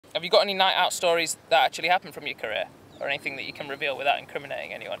Have you got any night out stories that actually happened from your career? Or anything that you can reveal without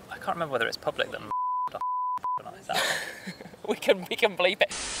incriminating anyone? I can't remember whether it's public that we can bleep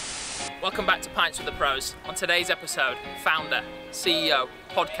it. Welcome back to Pints with the Pros. On today's episode, founder, CEO,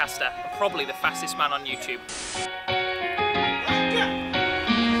 podcaster, and probably the fastest man on YouTube. Charlie,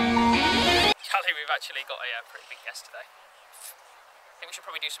 we've actually got a pretty big guest today. I think we should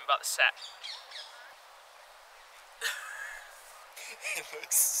probably do something about the set. It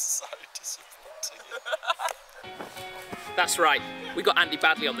looks so disappointing. That's right, we got Andy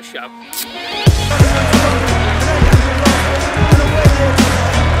Badley on the show.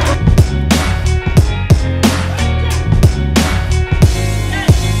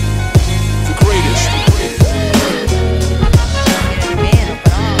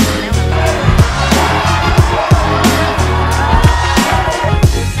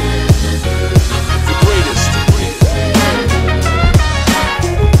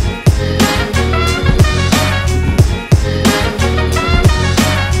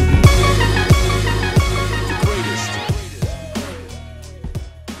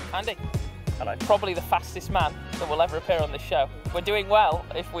 Andy, hello. Probably the fastest man that will ever appear on this show. We're doing well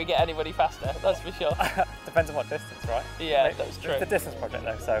if we get anybody faster, that's for sure. Depends on what distance, right? Yeah, that's true. It's a distance project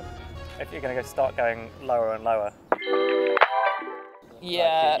though, so if you're going to start going lower and lower,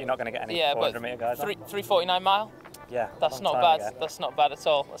 yeah, like, you're not going to get any 400 metre guys. 349 mile? Yeah. That's not bad. That's not bad at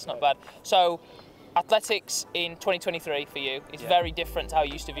all. That's not bad. So, athletics in 2023 for you is very different to how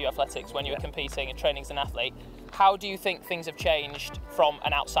you used to view athletics when you were competing and training as an athlete. How do you think things have changed from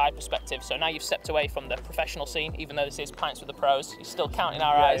an outside perspective? So now you've stepped away from the professional scene, even though this is Pints with the Pros, you still count in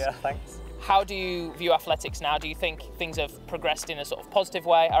our eyes. Yeah, thanks. How do you view athletics now? Do you think things have progressed in a sort of positive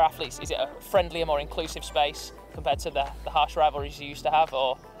way? Are athletes, is it a friendlier, more inclusive space compared to the harsh rivalries you used to have,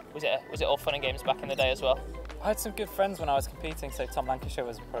 or was it all fun and games back in the day as well? I had some good friends when I was competing, so Tom Lancashire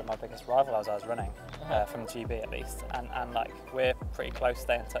was probably my biggest rival as I was running, from GB at least, and like we're pretty close,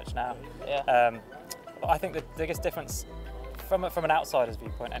 stay in touch now. Yeah. But I think the biggest difference, from an outsider's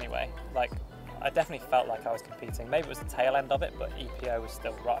viewpoint anyway, like I definitely felt like I was competing, maybe it was the tail end of it, but EPO was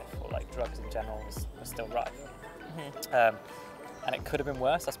still rife, or like drugs in general was still rife. And it could have been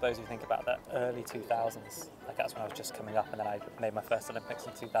worse, I suppose, if you think about the early 2000s. Like that's when I was just coming up, and then I made my first Olympics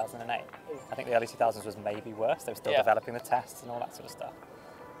in 2008. I think the early 2000s was maybe worse. They were still developing the tests and all that sort of stuff.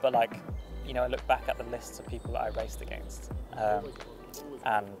 But like, you know, I look back at the lists of people that I raced against,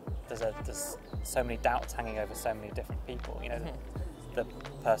 and there's so many doubts hanging over so many different people. You know, the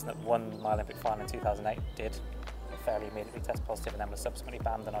person that won my Olympic final in 2008 did fairly immediately test positive and then was subsequently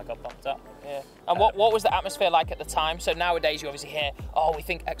banned, and I got bumped up. Yeah. And what was the atmosphere like at the time? So nowadays you obviously hear, oh, we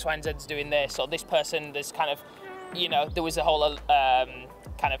think X, Y, and Z's doing this, or this person, there's kind of, you know, there was a whole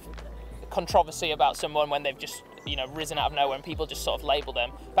kind of controversy about someone when they've just, you know, risen out of nowhere and people just sort of label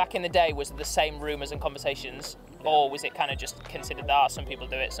them. Back in the day, was it the same rumours and conversations, or was it kind of just considered, some people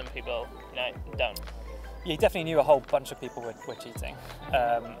do it, some people, you know, don't? Yeah, you definitely knew a whole bunch of people were cheating,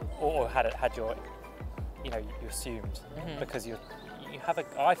 or had your, you know, you assumed, because you have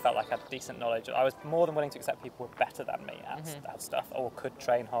I felt like I had decent knowledge. I was more than willing to accept people were better than me at stuff, or could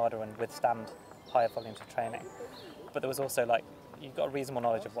train harder and withstand higher volumes of training. But there was also like, you've got a reasonable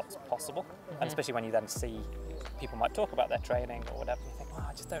knowledge of what's possible, and especially when you then see people might talk about their training or whatever, you think, oh,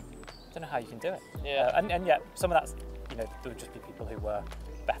 I just don't know how you can do it. Yeah. And yet some of that's, you know, there would just be people who were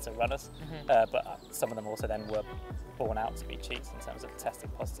better runners, but some of them also then were born out to be cheats in terms of testing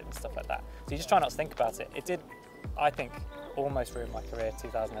positive and stuff like that. So you just try not to think about it. It did, I think, almost ruin my career.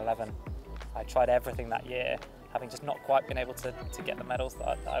 2011, I tried everything that year, having just not quite been able to get the medals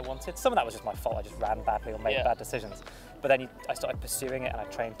that I wanted. Some of that was just my fault, I just ran badly or made bad decisions. But then I started pursuing it, and I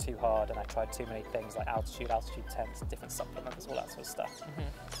trained too hard, and I tried too many things like altitude tents, different supplements, all that sort of stuff.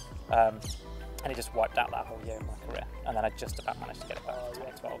 And it just wiped out that whole year of my career. And then I just about managed to get it back in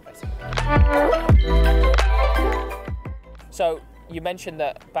 2012, basically. So you mentioned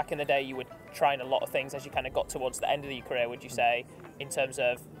that back in the day you were trying a lot of things as you kind of got towards the end of your career, would you say, in terms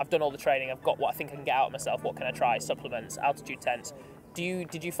of, I've done all the training, I've got what I think I can get out of myself, what can I try, supplements, altitude tents.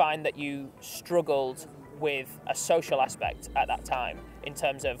 Did you find that you struggled with a social aspect at that time, in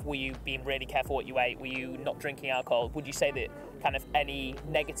terms of, were you being really careful what you ate, were you not drinking alcohol? Would you say that kind of any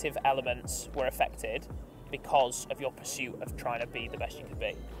negative elements were affected because of your pursuit of trying to be the best you could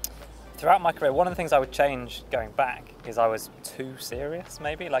be? Throughout my career, one of the things I would change going back is I was too serious,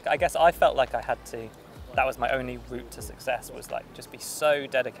 maybe. Like, I guess I felt like I had to, that was my only route to success, was like just be so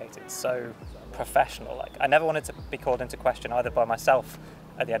dedicated, so professional. Like, I never wanted to be called into question either by myself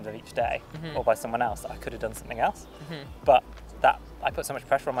at the end of each day or by someone else, that I could have done something else. But that I put so much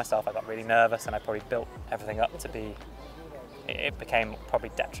pressure on myself, I got really nervous, and I probably built everything up to be it became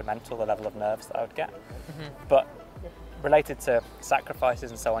probably detrimental, the level of nerves that I would get. But related to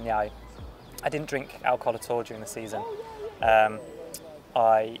sacrifices and so on, yeah, I didn't drink alcohol at all during the season.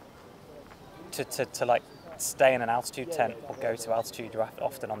 To like stay in an altitude tent or go to altitude, you're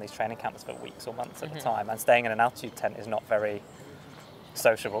often on these training camps for weeks or months at a time, and staying in an altitude tent is not very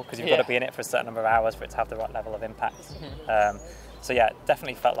sociable because you've got to be in it for a certain number of hours for it to have the right level of impact. So yeah, it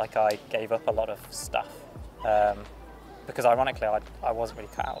definitely felt like I gave up a lot of stuff. Because ironically, I wasn't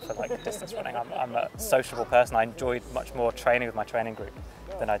really cut out for like distance running. I'm a sociable person. I enjoyed much more training with my training group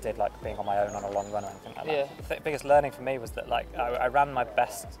than I did like being on my own on a long run or anything like that. The biggest learning for me was that like I ran my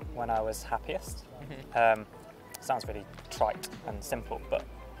best when I was happiest. Sounds really trite and simple, but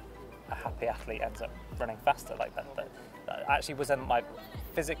a happy athlete ends up running faster. Like that actually was in my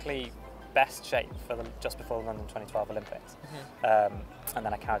physically best shape for just before the London 2012 Olympics, and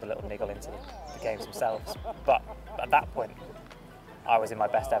then I carried a little niggle into the games themselves. But at that point, I was in my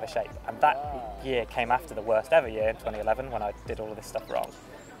best ever shape, and that year came after the worst ever year in 2011 when I did all of this stuff wrong.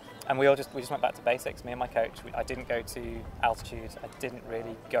 And we just went back to basics. Me and my coach. I didn't go to altitude. I didn't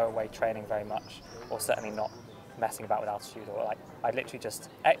really go away training very much, or certainly not messing about with altitude. Or like I literally just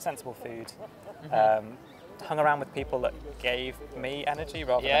ate sensible food. Hung around with people that gave me energy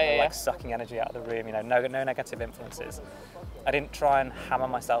rather than like sucking energy out of the room. You know, no negative influences. I didn't try and hammer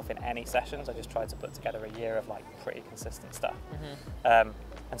myself in any sessions. I just tried to put together a year of like pretty consistent stuff. And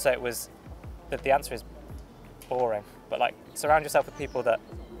so it was. The answer is boring. But like surround yourself with people that.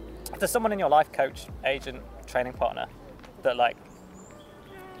 If there's someone in your life, coach, agent, training partner, that like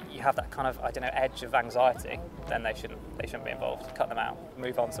you have that kind of edge of anxiety, then they shouldn't be involved. Cut them out,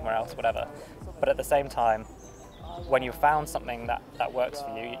 move on somewhere else, whatever. But at the same time, when you've found something that works for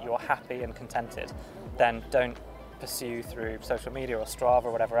you, you're happy and contented, then don't pursue through social media or Strava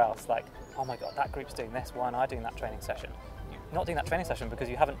or whatever else, like, oh my God, that group's doing this, why aren't I doing that training session? You're not doing that training session because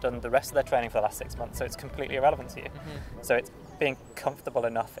you haven't done the rest of their training for the last 6 months, so it's completely irrelevant to you. So it's being comfortable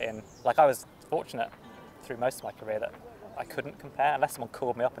enough in, like I was fortunate through most of my career that I couldn't compare, unless someone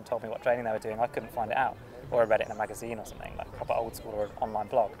called me up and told me what training they were doing, I couldn't find it out, or I read it in a magazine or something, like proper old school or an online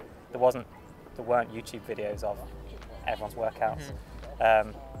blog. There weren't YouTube videos of everyone's workouts.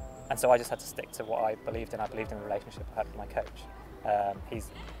 And so I just had to stick to what I believed in. I believed in the relationship I had with my coach. He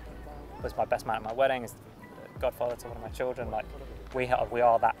was my best man at my wedding, he's the godfather to one of my children. Like we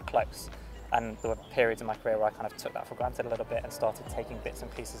are that close. And there were periods in my career where I kind of took that for granted a little bit and started taking bits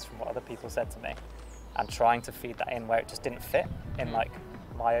and pieces from what other people said to me and trying to feed that in where it just didn't fit in like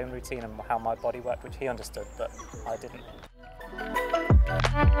my own routine and how my body worked, which he understood, but I didn't.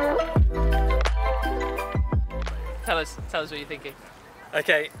 Tell us what you're thinking.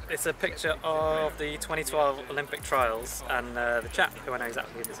 Okay, it's a picture of the 2012 Olympic trials, and the chap, who I know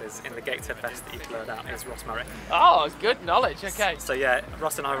exactly who this is, in the Gateshead vest that you blurred out, is Ross Murray. Oh, good knowledge, okay. So yeah,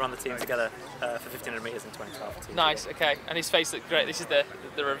 Ross and I were on the team together for 1500 metres in 2012. Nice, okay, and his face looked great. This is the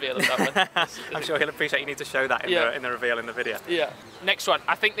reveal of that one. I'm sure he'll appreciate you need to show that in the reveal in the video. Yeah. Next one,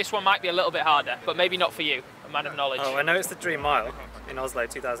 I think this one might be a little bit harder, but maybe not for you, a man of knowledge. Oh, I know it's the Dream Mile in Oslo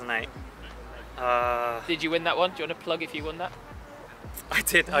 2008. Did you win that one? Do you want to plug if you won that? I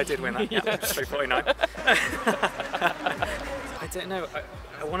did win that, yeah, 3:49. I don't know,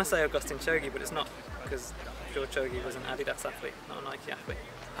 I want to say Augustin Chogi, but it's not, because George Chogi was an Adidas athlete, not a Nike athlete.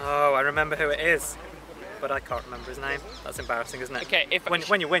 Oh, I remember who it is, but I can't remember his name. That's embarrassing, isn't it? Okay,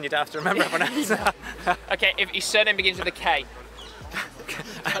 when you win, you don't have to remember everyone else. Okay, if his surname begins with a K.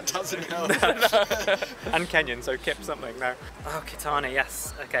 That doesn't help. And Kenyan, so Kip something, no. Oh, Kitani,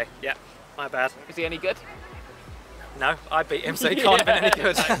 yes, okay, yeah, my bad. Is he any good? No, I beat him, so he can't have been any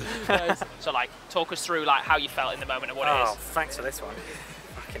good. Nice. So, like, talk us through like how you felt in the moment and what it is. Oh, thanks for this one.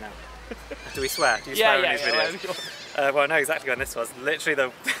 Fucking hell. Do we swear? Do you swear in these videos? Well, I know exactly when this was.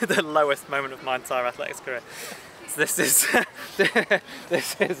 Literally the lowest moment of my entire athletics career. So this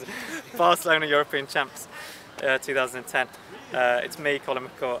is Barcelona European Champs 2010. It's me, Colin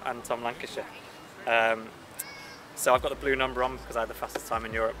McCourt, and Tom Lancashire. So I've got the blue number on because I had the fastest time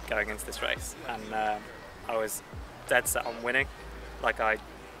in Europe going into this race, and I was dead set on winning. Like I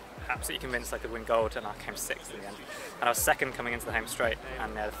absolutely convinced I could win gold, and I came 6th in the end. And I was 2nd coming into the home straight,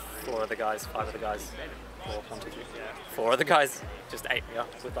 and 4 other guys just ate me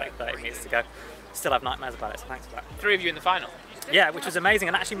up with like 30 metres to go. Still have nightmares about it, so thanks for that. 3 of you in the final. Yeah, which was amazing,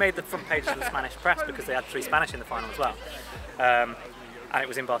 and actually made the front page of the Spanish press because they had 3 Spanish in the final as well. And it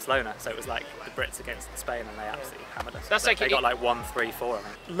was in Barcelona, so it was like the Brits against Spain, and they absolutely hammered us. They got like 1, 3, 4, I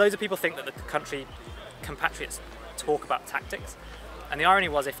think. Loads of people think that the country compatriots talk about tactics, and the irony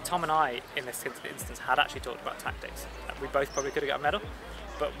was if Tom and I in this instance had actually talked about tactics, we both probably could have got a medal,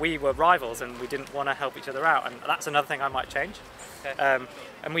 but we were rivals and we didn't want to help each other out, and that's another thing I might change. Okay.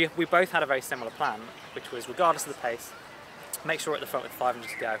 And we both had a very similar plan, which was regardless of the pace, make sure we're at the front with 500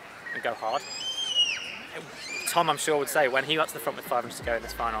 to go and go hard. Tom, I'm sure, would say when he got to the front with 500 to go in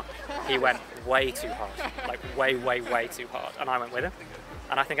this final, he went way too hard, like way too hard, and I went with him.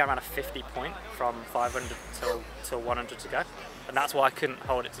 And I think I ran a 50 point from 500 till 100 to go, and that's why I couldn't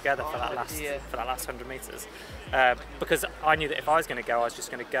hold it together for that last 100 meters, because I knew that if I was going to go, I was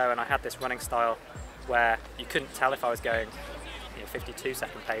just going to go, and I had this running style where you couldn't tell if I was going 52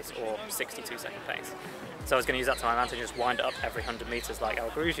 second pace or 62 second pace. So I was going to use that to my advantage and just wind it up every 100 metres like El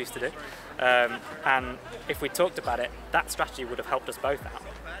Grouge used to do. And if we talked about it, that strategy would have helped us both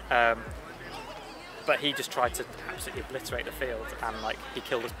out. But he just tried to absolutely obliterate the field, and like he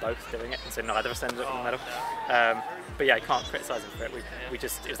killed us both doing it, and so neither of us ended up in the medal. But yeah, you can't criticise him for it.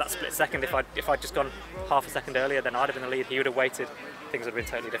 It was that split second. If I'd just gone half a second earlier, then I'd have been the lead. He would have waited. Things would have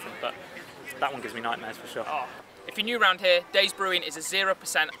been totally different. But that one gives me nightmares for sure. Oh. If you're new around here, Days Brewing is a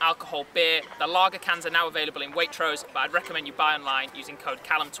 0% alcohol beer. The lager cans are now available in Waitrose, but I'd recommend you buy online using code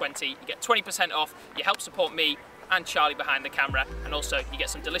Callum20. You get 20% off, you help support me and Charlie behind the camera, and also you get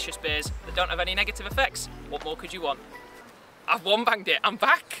some delicious beers that don't have any negative effects. What more could you want? I've one-banged it, I'm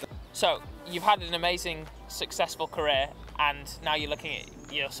back! So, you've had an amazing, successful career, and now you're looking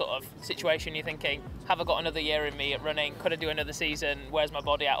at your sort of situation, you're thinking, have I got another year in me at running? Could I do another season? Where's my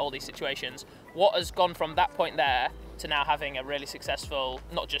body at? All these situations. What has gone from that point there to now having a really successful,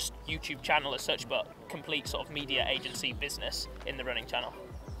 not just YouTube channel as such, but complete sort of media agency business in the running channel?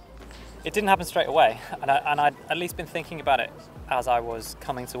 It didn't happen straight away, and I'd at least been thinking about it as I was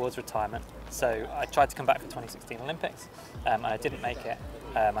coming towards retirement. So I tried to come back for 2016 Olympics, and I didn't make it.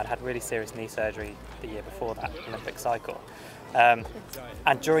 I'd had really serious knee surgery the year before that Olympic cycle. And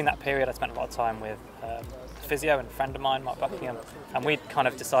during that period I spent a lot of time with a physio and a friend of mine, Mark Buckingham, and we'd kind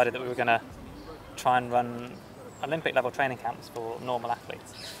of decided that we were going to try and run Olympic level training camps for normal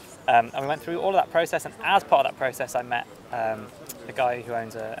athletes. And we went through all of that process, and as part of that process I met a guy who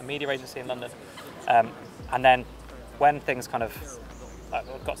owns a media agency in London. And then when things kind of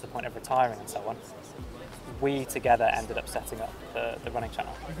got to the point of retiring and so on, we together ended up setting up the running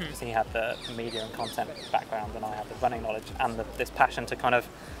channel. Mm-hmm. So he had the media and content background, and I had the running knowledge and this passion to kind of...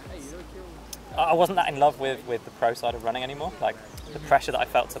 I wasn't that in love with the pro side of running anymore. Like the pressure that I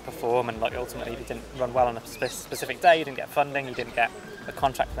felt to perform, and like ultimately if you didn't run well on a specific day, you didn't get funding, you didn't get a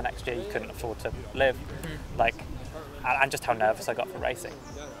contract for the next year, you couldn't afford to live. Mm-hmm. Like, and just how nervous I got for racing.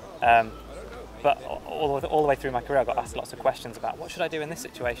 But all the way through my career I got asked lots of questions about what should I do in this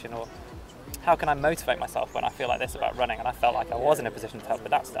situation, or how can I motivate myself when I feel like this about running, and I felt like I was in a position to help with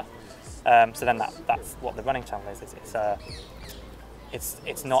that stuff. So then that's what the running channel is.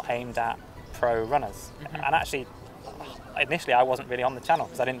 It's not aimed at pro runners. Mm-hmm. And actually, initially I wasn't really on the channel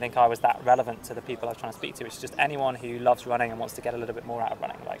because I didn't think I was that relevant to the people I was trying to speak to. It's just anyone who loves running and wants to get a little bit more out of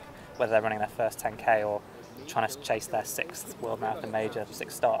running, like whether they're running their first 10k or trying to chase their 6th World Marathon Major,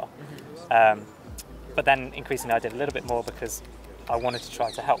 6th star. Mm-hmm. But then increasingly I did a little bit more because I wanted to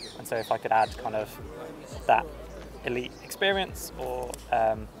try to help, and so if I could add kind of that elite experience or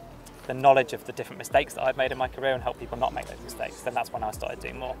the knowledge of the different mistakes that I'd made in my career and help people not make those mistakes, then that's when I started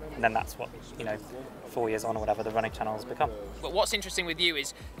doing more, and then that's what 4 years on or whatever the running channel has become. But what's interesting with you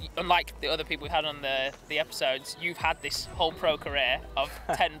is, unlike the other people we've had on the episodes, you've had this whole pro career of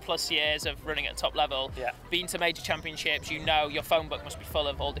 10 plus years of running at top level, been to major championships, your phone book must be full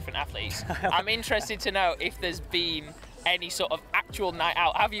of all different athletes. I'm interested to know if there's been any sort of actual night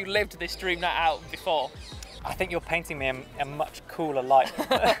out. Have you lived this dream night out before? I think you're painting me in a much cooler light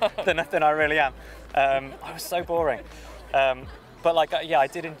than I really am. I was so boring. But I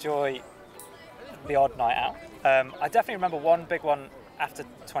did enjoy the odd night out. I definitely remember one big one after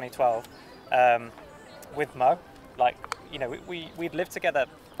 2012 with Mo. We'd lived together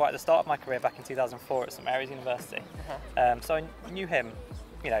quite at the start of my career back in 2004 at St Mary's University. So I knew him,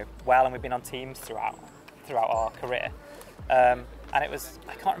 well, and we've been on teams throughout our career. And it was,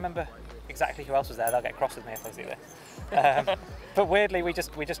 I can't remember exactly who else was there. They'll get cross with me if I see this. But weirdly,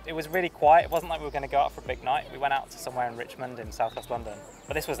 it was really quiet. It wasn't like we were going to go out for a big night. We went out to somewhere in Richmond in southwest London.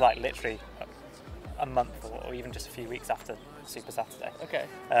 But this was like literally a month or even just a few weeks after Super Saturday. Okay.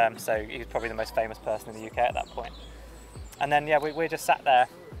 So he was probably the most famous person in the UK at that point. And then we just sat there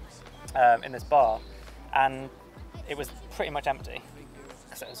in this bar, and it was pretty much empty.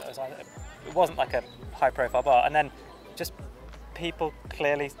 So it wasn't like a high-profile bar. And then just people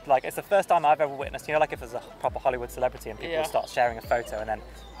clearly, it's the first time I've ever witnessed, if there's a proper Hollywood celebrity and people start sharing a photo and then,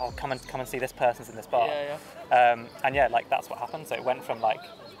 come and see this person's in this bar. And that's what happened. So it went from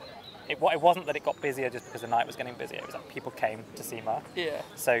it wasn't that it got busier just because the night was getting busier. It was like people came to see Mark. Yeah.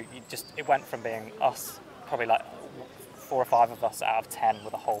 So it went from being us, probably like 4 or 5 of us out of 10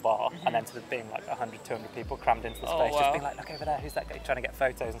 with a whole bar, and then to being like 100, 200 people crammed into the space, just being like, look over there, who's that guy, trying to get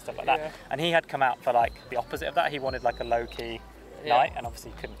photos and stuff like that. And he had come out for like the opposite of that. He wanted like a low-key night, and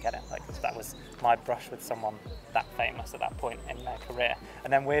obviously couldn't get it. Like that was my brush with someone that famous at that point in their career.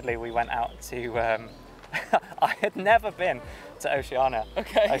 And then weirdly, we went out to. I had never been to Oceania.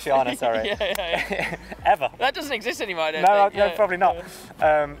 Oceania, sorry. Ever. That doesn't exist anymore. I don't think. No, probably not.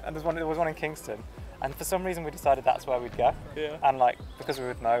 And there was one in Kingston. And for some reason we decided that's where we'd go. Yeah. And like because we were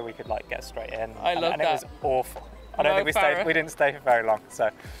with Mo, we could like get straight in. I love that. And it was awful. I don't think we didn't stay for very long. So,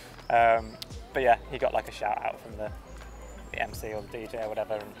 but yeah, he got like a shout out from the MC or the DJ or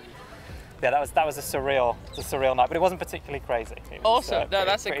whatever. And yeah, that was a surreal night, but it wasn't particularly crazy. It was, awesome. No,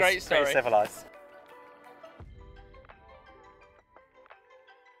 that's a great story. Pretty civilized.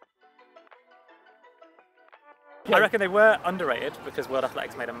 I reckon they were underrated because World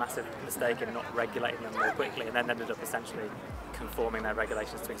Athletics made a massive mistake in not regulating them more quickly, and then ended up essentially conforming their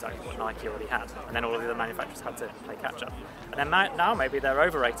regulations to exactly what Nike already had, and then all of the other manufacturers had to play catch up. And then now maybe they're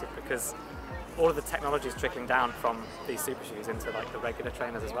overrated because all of the technology is trickling down from these super shoes into like the regular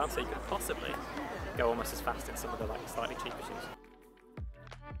trainers as well, so you could possibly go almost as fast in some of the like slightly cheaper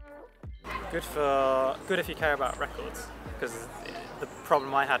shoes. Good if you care about records, because the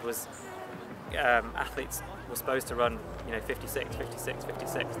problem I had was athletes were supposed to run, 56, 56,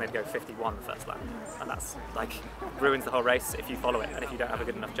 56, and they'd go 51 the first lap, and that's like ruins the whole race if you follow it and if you don't have a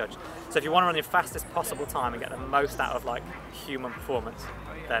good enough judge. So if you want to run your fastest possible time and get the most out of like human performance,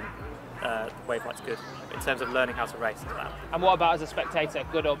 then wave light's good. But in terms of learning how to race, it's bad. And what about as a spectator,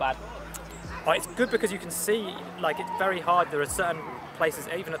 good or bad? Oh, it's good because you can see, like, it's very hard. There are certain places,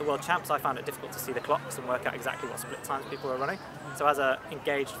 even at the World Champs, I found it difficult to see the clocks and work out exactly what split times people are running. So as an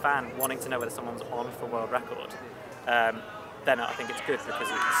engaged fan wanting to know whether someone's on for world record, then I think it's good because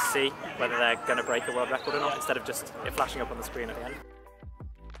you can see whether they're going to break a world record or not, instead of just it flashing up on the screen at the end.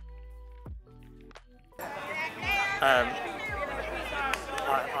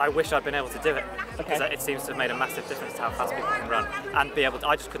 I wish I'd been able to do it, because it seems to have made a massive difference to how fast people can run, and be able to,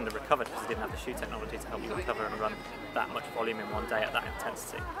 I just couldn't have recovered because I didn't have the shoe technology to help you recover and run that much volume in one day at that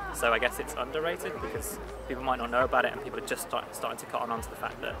intensity. So I guess it's underrated because people might not know about it, and people are just starting to cotton on to the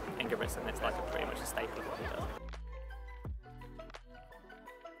fact that Ingebrigtsen is like pretty much a staple of what he does.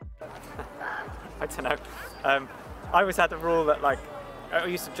 I don't know. I always had the rule that, like, I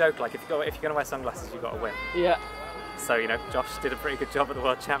used to joke, like, if you're going to wear sunglasses, you've got to win. Yeah. So, Josh did a pretty good job at the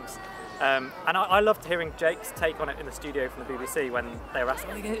World Champs. And I loved hearing Jake's take on it in the studio from the BBC when they were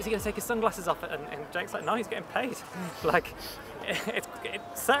asking, is he going to take his sunglasses off? And Jake's like, no, he's getting paid. Like, it's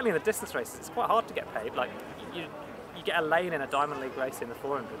certainly in the distance races, it's quite hard to get paid. Like, you get a lane in a Diamond League race in the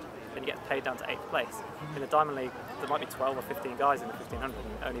 400, then you get paid down to 8th place. In the Diamond League, there might be 12 or 15 guys in the 1500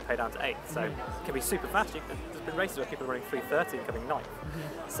 and only pay down to 8th. So it can be super fast. There's been races where people are running 3:30 and coming 9th.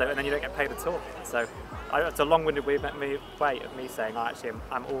 So, and then you don't get paid at all. So it's a long-winded way of me saying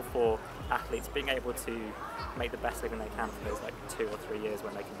I'm all for athletes being able to make the best living they can for those like 2 or 3 years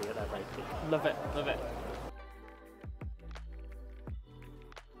when they can be at their very peak. Love it, love it.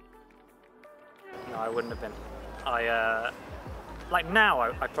 No, I wouldn't have been. Like now,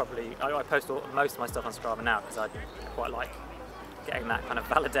 I post most of my stuff on STRAVA now because I quite like getting that kind of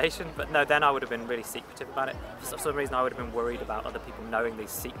validation. But no, then I would have been really secretive about it. For some reason, I would have been worried about other people knowing these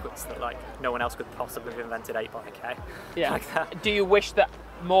secrets that like no one else could possibly have invented 8x1K. Yeah. Like that. Do you wish that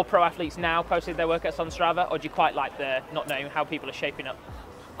more pro athletes now posted their workouts on STRAVA, or do you quite like the not knowing how people are shaping up?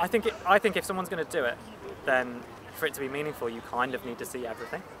 I think if someone's going to do it, then for it to be meaningful, you kind of need to see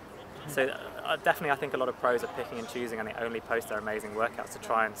everything. So definitely I think a lot of pros are picking and choosing, and they only post their amazing workouts to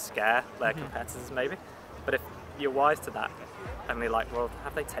try and scare their competitors maybe. But if you're wise to that and they're like, well,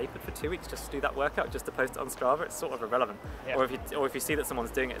 have they tapered for 2 weeks just to do that workout, just to post it on STRAVA? It's sort of irrelevant. Yeah. Or if you see that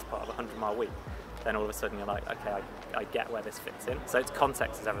someone's doing it as part of a 100-mile week, then all of a sudden you're like, okay, I get where this fits in. So it's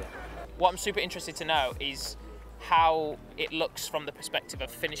context is everything. What I'm super interested to know is how it looks from the perspective of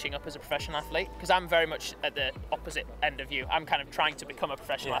finishing up as a professional athlete, because I'm very much at the opposite end of you. I'm kind of trying to become a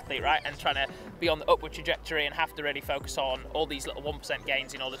professional athlete, right, and trying to be on the upward trajectory and have to really focus on all these little 1%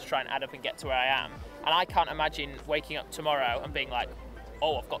 gains in order to try and add up and get to where I am. And I can't imagine waking up tomorrow and being like,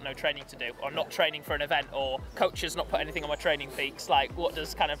 oh, I've got no training to do, or not training for an event, or coach has not put anything on my training peaks. Like, what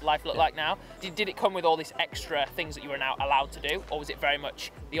does kind of life look like now? Did it come with all these extra things that you were now allowed to do, or was it very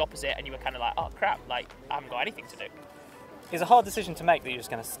much the opposite and you were kind of like, oh crap, like I haven't got anything to do? It's a hard decision to make that you're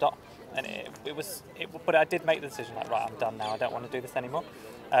just going to stop, and but I did make the decision like, right, I'm done now, I don't want to do this anymore.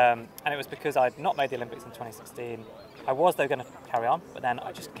 And it was because I'd not made the Olympics in 2016, I was though going to carry on, but then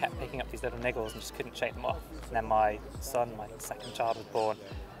I just kept picking up these little niggles and just couldn't shake them off. And then my son, my second child, was born,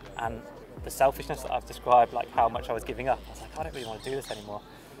 and the selfishness that I've described, like how much I was giving up, I was like, I don't really want to do this anymore.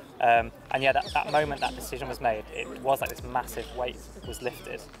 And yeah, that moment that decision was made, it was like this massive weight was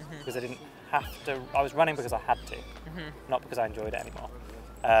lifted, because I didn't have to. I was running because I had to, not because I enjoyed it anymore.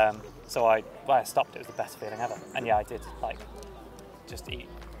 So when I stopped, it was the best feeling ever. And yeah, I did like just eat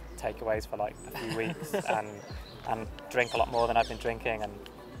takeaways for like a few weeks and drink a lot more than I've been drinking,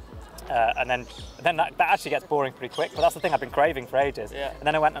 and then that actually gets boring pretty quick. But that's the thing I've been craving for ages. Yeah. And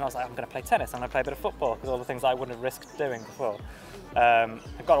then I went and I was like, I'm going to play tennis, I'm going to play a bit of football, because all the things I wouldn't have risked doing before. I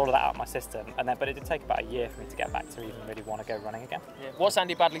got all of that out of my system, but it did take about a year for me to get back to even really want to go running again. Yeah. What's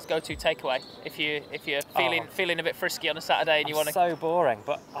Andy Badley's go-to takeaway if you're feeling a bit frisky on a Saturday and you want to? So boring,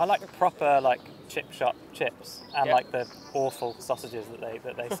 but I like proper like chip shop chips and like the awful sausages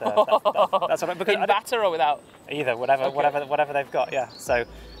that they serve. That's what I, because in batter or without? Either, whatever they've got. Yeah. So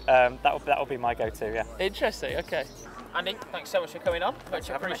that will be my go-to. Yeah. Interesting. Okay. Andy, thanks so much for coming on. Much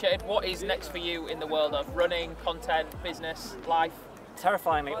appreciated. What is next for you in the world of running, content, business, life?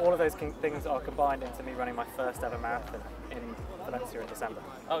 Terrifyingly, all of those things are combined into me running my first ever marathon in Valencia in December.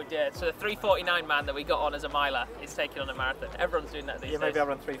 Oh dear, so the 3:49 man that we got on as a miler is taking on a marathon. Everyone's doing that these days. Maybe I'll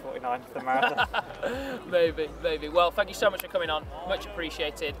run 3:49 for the marathon. maybe. Well, thank you so much for coming on. Much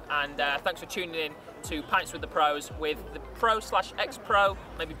appreciated. And thanks for tuning in to Pints with the Pros, with the pro/ex-pro,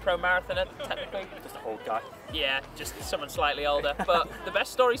 maybe pro marathoner technically. Just an old guy. Yeah, just someone slightly older. But the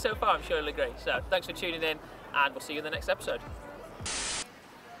best story so far, I'm sure you'll agree. So thanks for tuning in, and we'll see you in the next episode.